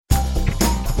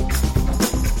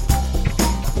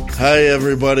Hey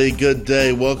everybody, good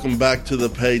day. Welcome back to the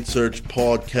Paid Search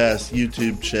Podcast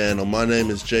YouTube channel. My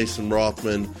name is Jason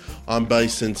Rothman. I'm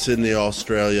based in Sydney,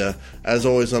 Australia. As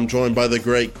always, I'm joined by the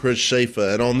great Chris Schaefer.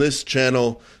 And on this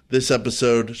channel, this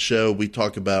episode show, we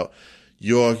talk about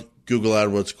your Google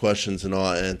AdWords questions and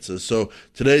our answers. So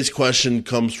today's question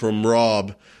comes from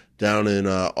Rob down in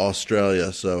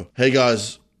Australia. So, hey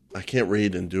guys, I can't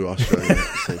read and do Australia at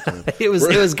the same time. It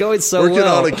was going so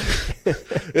well.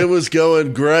 It was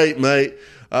going great, mate.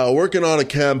 Working on a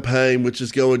campaign which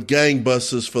is going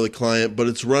gangbusters for the client, but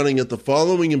it's running at the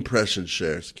following impression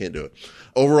shares. Can't do it.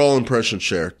 Overall impression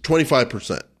share,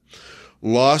 25%.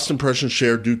 Lost impression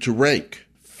share due to rank,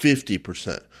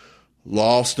 50%.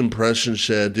 Lost impression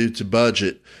share due to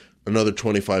budget, another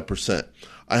 25%.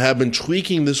 I have been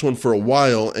tweaking this one for a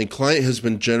while, and client has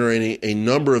been generating a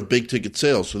number of big ticket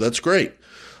sales, so that's great.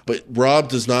 But Rob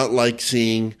does not like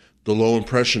seeing the low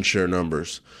impression share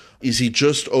numbers. Is he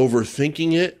just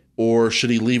overthinking it, or should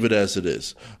he leave it as it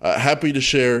is? Happy to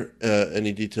share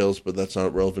any details, but that's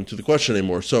not relevant to the question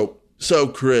anymore. So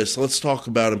Chris, let's talk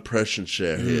about impression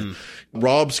share here.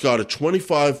 Rob's got a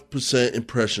 25%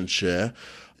 impression share.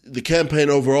 The campaign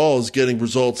overall is getting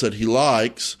results that he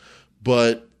likes,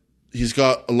 but he's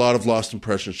got a lot of lost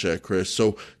impression share, Chris.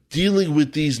 So dealing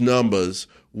with these numbers,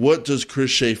 what does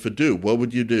Chris Schaefer do? What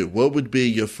would you do? What would be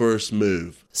your first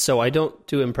move? So I don't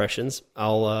do impressions.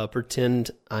 I'll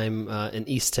pretend I'm an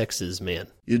East Texas man.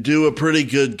 You do a pretty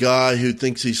good guy who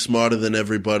thinks he's smarter than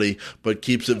everybody, but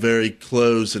keeps it very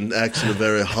close and acts in a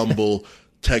very humble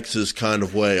Texas kind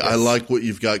of way. Yes. I like what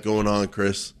you've got going on,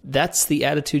 Chris. That's the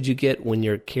attitude you get when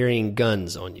you're carrying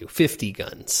guns on you, 50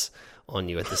 guns on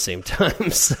you at the same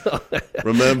time. So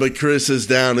remember, Chris is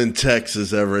down in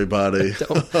Texas, everybody.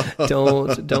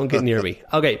 don't get near me.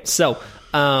 Okay, so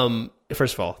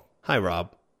first of all, hi,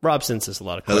 Rob. Rob sends us a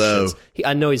lot of questions. Hello.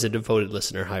 I know he's a devoted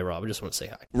listener. Hi, Rob. I just want to say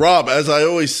hi. Rob, as I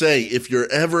always say, if you're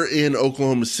ever in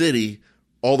Oklahoma City,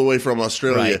 all the way from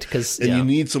Australia, right, you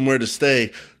need somewhere to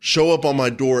stay, show up on my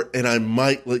door, and I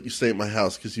might let you stay at my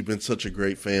house because you've been such a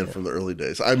great fan from the early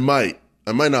days. I might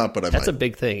not, but I might. That's a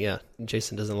big thing, yeah.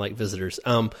 Jason doesn't like visitors.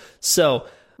 So,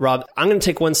 Rob, I'm going to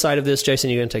take one side of this. Jason,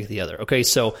 you're going to take the other. Okay,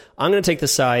 so I'm going to take the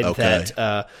side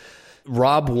that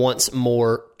Rob wants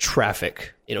more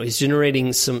traffic. You know, he's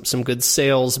generating some good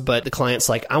sales, but the client's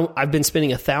like, I've been spending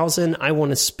 $1,000. I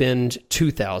want to spend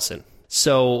 $2,000.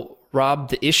 So, Rob,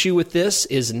 the issue with this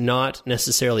is not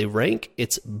necessarily rank,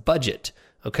 it's budget.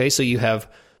 Okay, so you have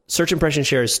search impression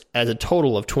shares as a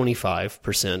total of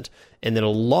 25%, and then a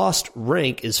lost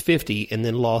rank is 50, and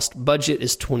then lost budget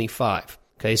is 25.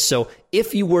 Okay, so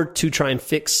if you were to try and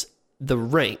fix the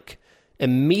rank,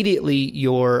 immediately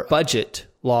your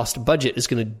lost budget is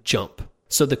going to jump.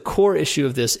 So the core issue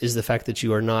of this is the fact that you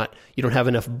don't have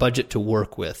enough budget to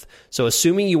work with. So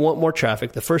assuming you want more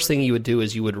traffic, the first thing you would do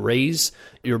is you would raise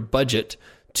your budget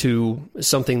to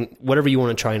something, whatever you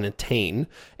want to try and attain.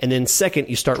 And then second,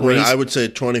 you start raising. I would say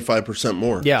 25%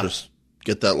 more. Yeah. Just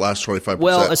get that last 25%.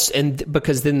 Well, and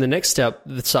because then the next step,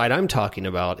 the side I'm talking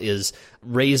about, is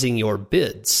raising your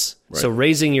bids. Right. So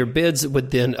raising your bids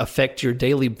would then affect your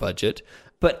daily budget.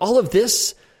 But all of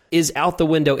this is out the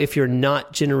window if you're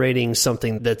not generating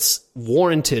something that's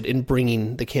warranted in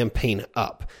bringing the campaign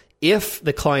up. If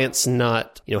the client's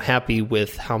not, happy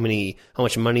with how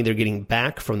much money they're getting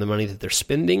back from the money that they're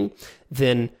spending,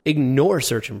 then ignore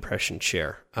search impression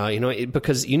share.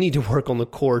 Because you need to work on the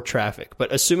core traffic.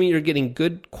 But assuming you're getting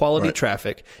good quality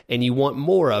traffic and you want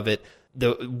more of it,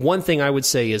 the one thing I would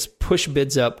say is push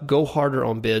bids up, go harder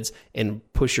on bids, and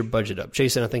push your budget up.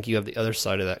 Jason, I think you have the other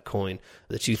side of that coin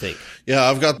that you think. Yeah,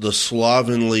 I've got the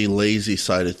slovenly, lazy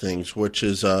side of things, which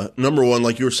is, number one,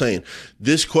 like you were saying,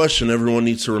 this question everyone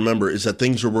needs to remember is that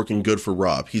things are working good for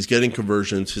Rob. He's getting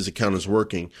conversions. His account is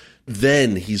working.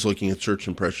 Then he's looking at search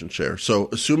impression share. So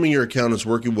assuming your account is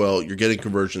working well, you're getting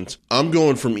conversions. I'm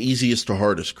going from easiest to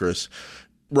hardest, Chris.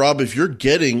 Rob, if you're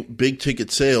getting big ticket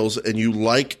sales and you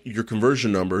like your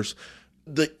conversion numbers,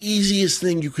 the easiest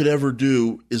thing you could ever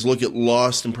do is look at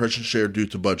lost impression share due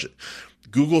to budget.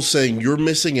 Google's saying you're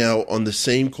missing out on the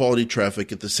same quality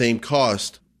traffic at the same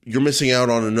cost. You're missing out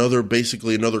on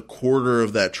basically another quarter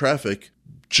of that traffic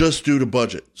just due to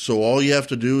budget. So all you have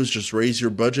to do is just raise your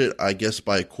budget, I guess,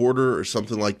 by a quarter or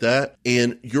something like that.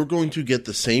 And you're going to get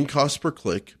the same cost per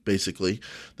click, basically,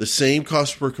 the same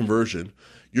cost per conversion.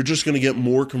 You're just going to get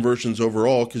more conversions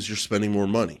overall because you're spending more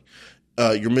money.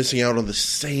 You're missing out on the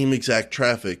same exact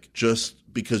traffic just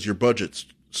because your budget's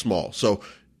small. So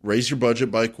raise your budget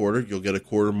by a quarter. You'll get a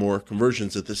quarter more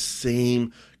conversions at the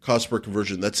same cost per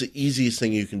conversion. That's the easiest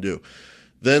thing you can do.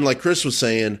 Then, like Chris was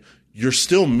saying, you're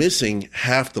still missing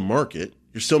half the market.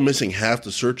 you're still missing half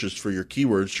the searches for your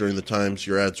keywords during the times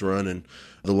your ads run and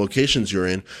the locations you're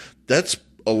in. That's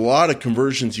a lot of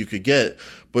conversions you could get.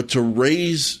 But to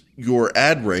raise your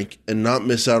ad rank and not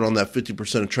miss out on that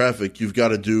 50% of traffic, you've got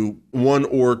to do one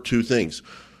or two things.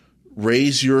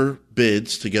 Raise your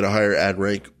bids to get a higher ad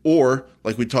rank, or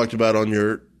like we talked about on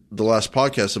the last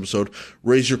podcast episode,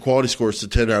 raise your quality scores to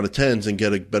 10 out of 10s and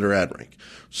get a better ad rank.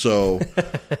 So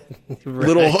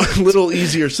right. little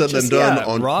easier said than done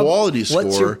on Rob, quality score.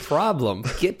 What's your problem?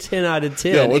 Get 10 out of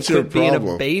 10. What's your problem?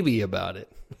 Being a baby about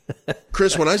it.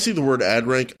 Chris, when I see the word ad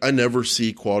rank, I never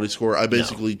see quality score. I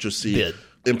basically just see bid.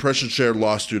 Impression share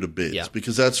lost due to bids,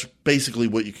 because that's basically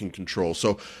what you can control.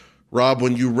 So, Rob,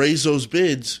 when you raise those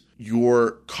bids,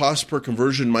 your cost per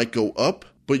conversion might go up,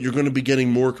 but you're going to be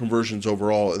getting more conversions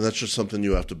overall, and that's just something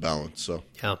you have to balance. So,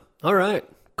 yeah. All right.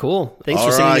 Cool. Thanks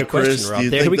for sending your question, Rob.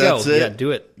 There we go. Yeah,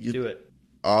 do it. Do it.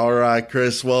 All right,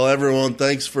 Chris. Well, everyone,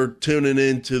 thanks for tuning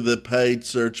in to the Paid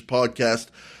Search Podcast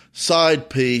side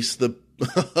piece, the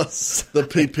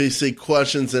PPC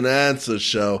Questions and Answers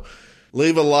show.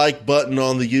 Leave a like button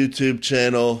on the YouTube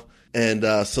channel and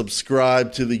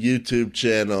subscribe to the YouTube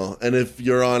channel. And if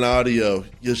you're on audio,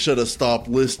 you should have stopped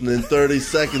listening 30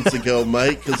 seconds ago,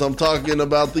 mate, because I'm talking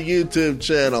about the YouTube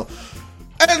channel.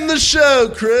 End the show,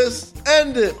 Chris.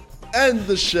 End it. End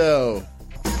the show.